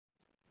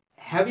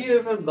Have you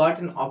ever got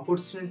an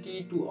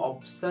opportunity to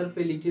observe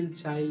a little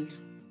child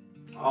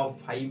of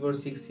 5 or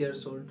 6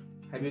 years old?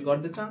 Have you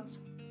got the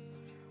chance?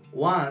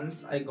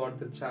 Once I got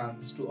the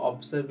chance to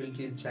observe a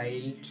little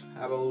child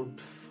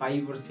about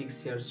 5 or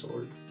 6 years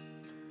old.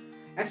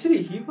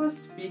 Actually, he was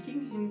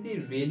speaking Hindi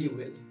really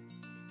well,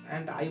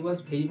 and I was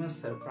very much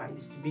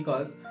surprised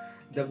because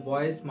the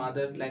boy's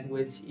mother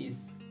language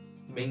is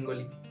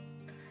Bengali,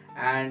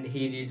 and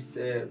he reads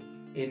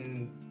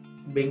in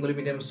Bengali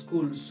medium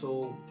school.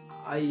 So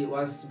I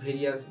was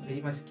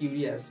very much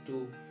curious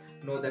to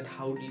know that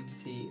how did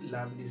she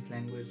learn this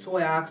language. So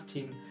I asked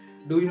him,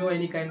 do you know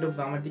any kind of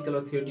grammatical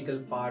or theoretical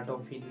part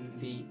of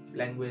Hindi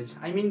language?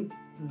 I mean,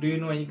 do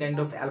you know any kind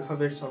of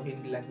alphabets of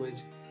Hindi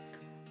language?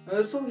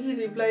 So he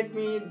replied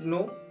me,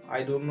 no,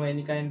 I don't know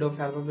any kind of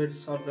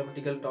alphabets or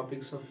grammatical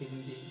topics of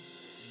Hindi.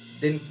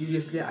 Then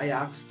curiously I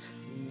asked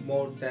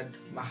more that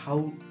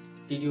how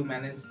did you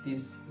manage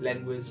this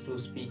language to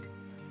speak?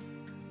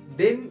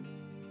 Then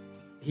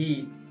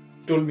he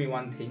told me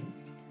one thing,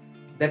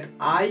 that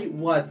I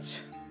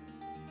watch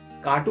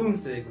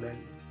cartoons regularly.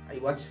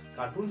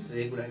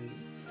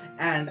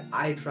 And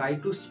I try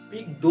to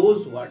speak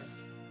those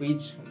words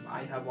which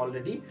I have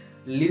already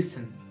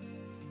listened.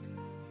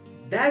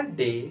 That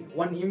day,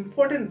 one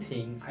important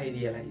thing I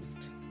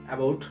realized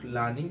about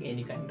learning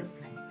any kind of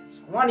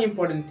language. One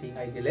important thing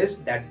I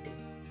realized that day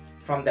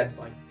from that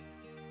boy.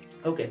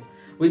 Okay,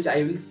 which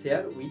I will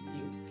share with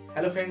you.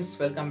 Hello friends,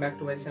 welcome back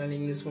to my channel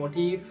English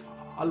Motive.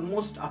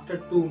 Almost after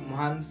 2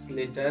 months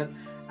later,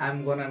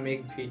 I'm gonna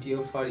make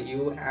video for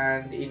you,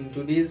 and in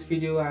today's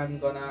video I'm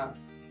gonna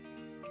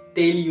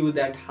tell you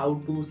that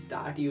how to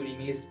start your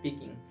English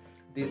speaking.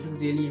 This is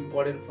really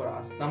important for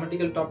us.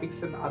 Grammatical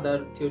topics and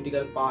other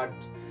theoretical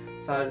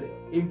parts are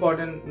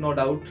important, no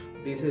doubt.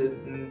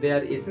 They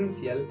are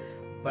essential,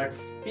 but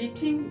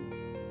speaking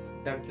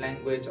that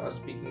language or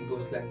speaking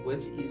those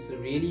language is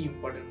really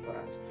important for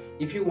us.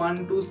 If you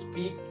want to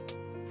speak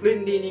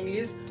fluently in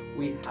English,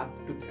 we have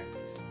to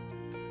practice.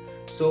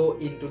 So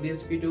in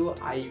today's video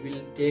I will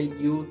tell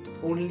you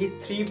only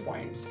 3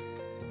 points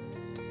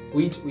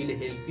which will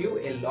help you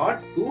a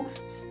lot to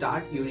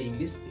start your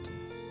English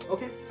speaking.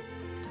 Okay,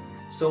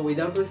 so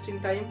without wasting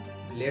time,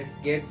 let's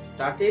get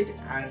started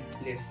and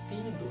let's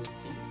see those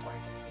 3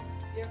 points.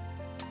 Yeah.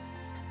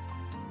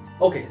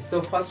 Okay,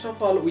 so first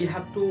of all, we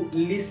have to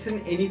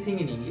listen anything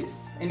in English.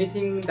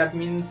 Anything, that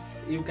means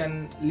you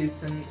can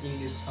listen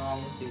English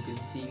songs, you can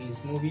see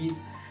English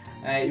movies,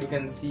 you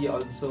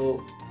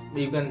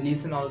can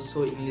listen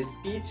also English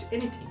speech,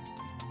 anything.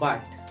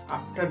 But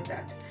after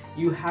that,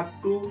 you have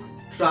to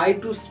try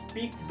to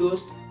speak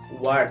those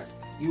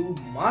words. You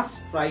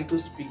must try to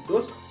speak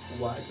those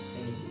words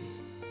in English.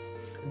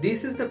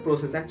 This is the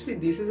process. Actually,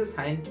 this is a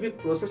scientific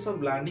process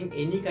of learning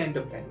any kind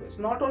of language,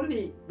 not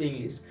only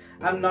English.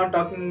 I'm not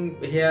talking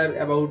here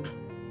about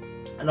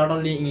not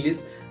only English,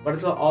 but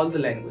also all the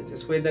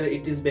languages, whether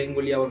it is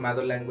Bengali, our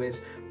mother language,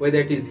 whether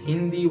it is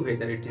Hindi,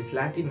 whether it is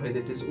Latin, whether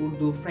it is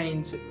Urdu,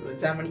 French,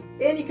 Germany,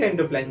 any kind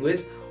of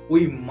language,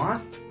 we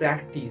must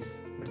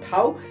practice. But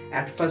how?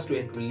 At first we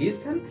have to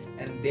listen,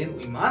 and then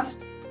we must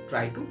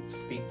try to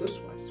speak those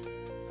words.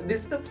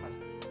 This is the first.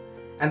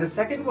 And the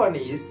second one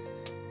is,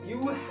 you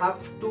have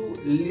to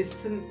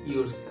listen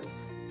yourself.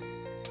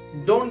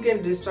 Don't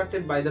get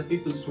distracted by the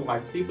people's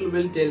word. People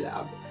will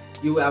tell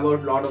you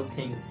about lot of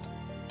things.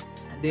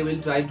 They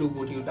will try to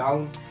put you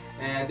down,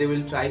 and they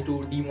will try to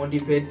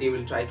demotivate, they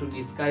will try to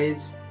discourage.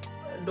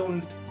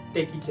 Don't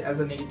take it as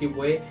a negative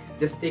way,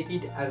 just take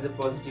it as a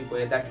positive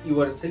way, that you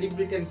are a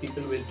celebrity and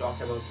people will talk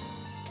about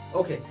you.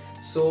 Okay,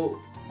 so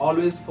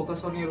always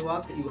focus on your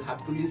work. You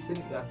have to listen,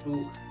 you have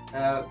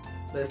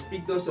to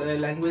speak those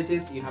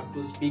languages, you have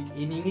to speak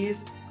in English.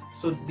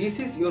 So this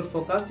is your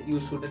focus.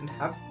 You shouldn't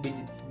have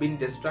been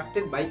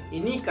distracted by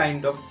any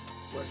kind of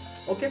words.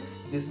 Okay,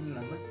 this is the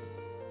number.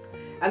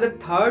 And the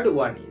third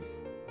one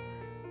is,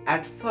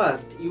 at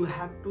first you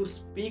have to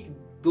speak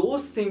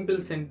those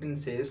simple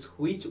sentences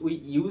which we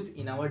use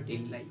in our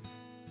daily life.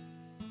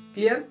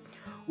 Clear?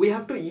 We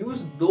have to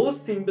use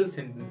those simple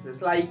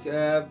sentences, like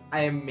I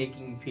am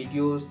making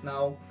videos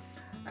now,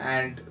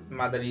 and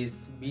mother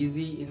is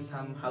busy in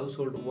some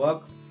household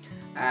work,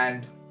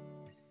 and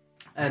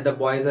the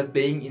boys are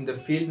playing in the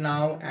field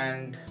now,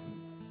 and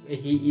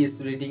he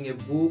is reading a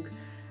book,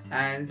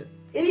 and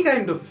any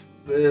kind of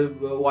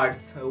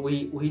words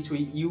which we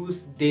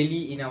use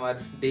daily in our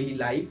daily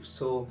life.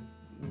 So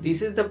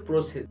this is the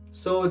process.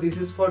 So this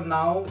is for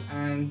now,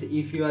 and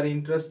if you are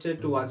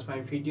interested to watch my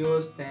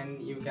videos, then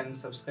you can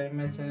subscribe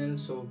my channel.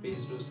 So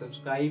please do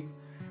subscribe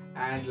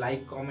and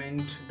like,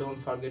 comment. Don't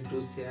forget to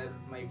share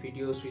my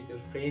videos with your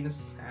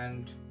friends.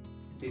 And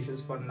this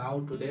is for now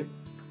today,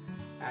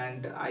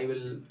 and I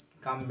will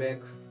come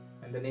back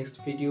in the next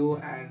video,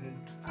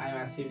 and I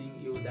am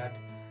assuming you that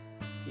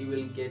you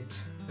will get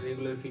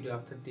regular video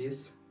after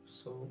this.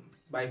 So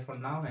bye for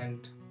now,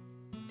 and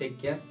take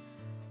care.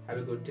 Have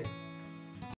a good day.